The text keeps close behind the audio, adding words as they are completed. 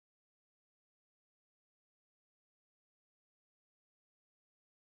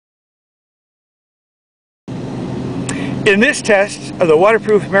In this test of the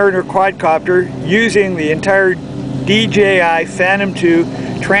Waterproof Mariner Quadcopter using the entire DJI Phantom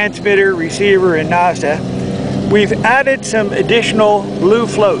 2 transmitter, receiver, and NASA, we've added some additional blue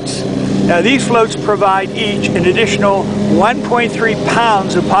floats. Now these floats provide each an additional 1.3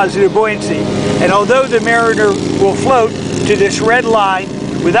 pounds of positive buoyancy. And although the Mariner will float to this red line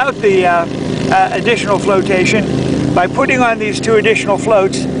without the additional flotation, by putting on these two additional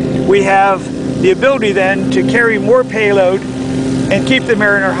floats, we have the ability then to carry more payload and keep the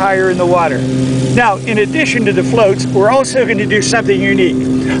Mariner higher in the water. Now, in addition to the floats, we're also going to do something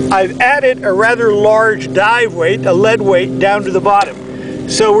unique. I've added a rather large dive weight, a lead weight, down to the bottom.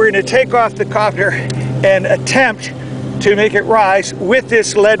 So we're going to take off the copter and attempt to make it rise with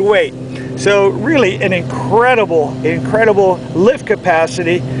this lead weight. So really an incredible lift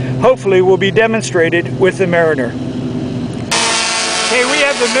capacity, hopefully will be demonstrated with the Mariner. Okay, we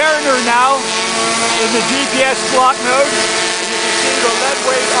have the Mariner now in the GPS block mode. You can see the lead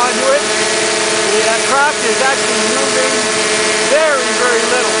weight onto it. The craft is actually moving very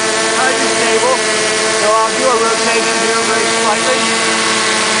little. Highly stable. So I'll do a rotation here very slightly.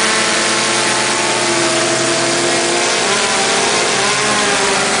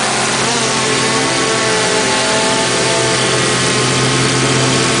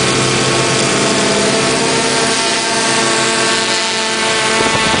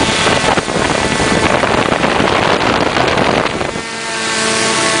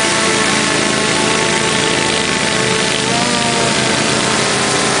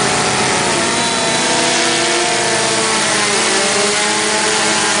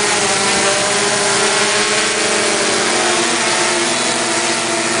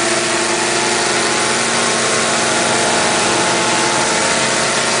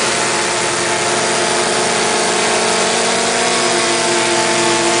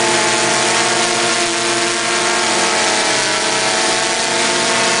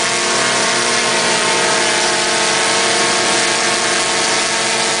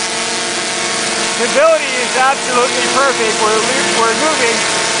 Stability is absolutely perfect. We're moving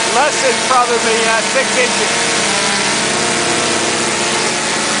less than probably 6 inches.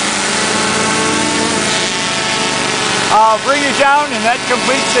 I'll bring it down, and that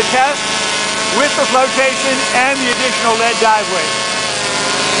completes the test with the flotation and the additional lead dive weight.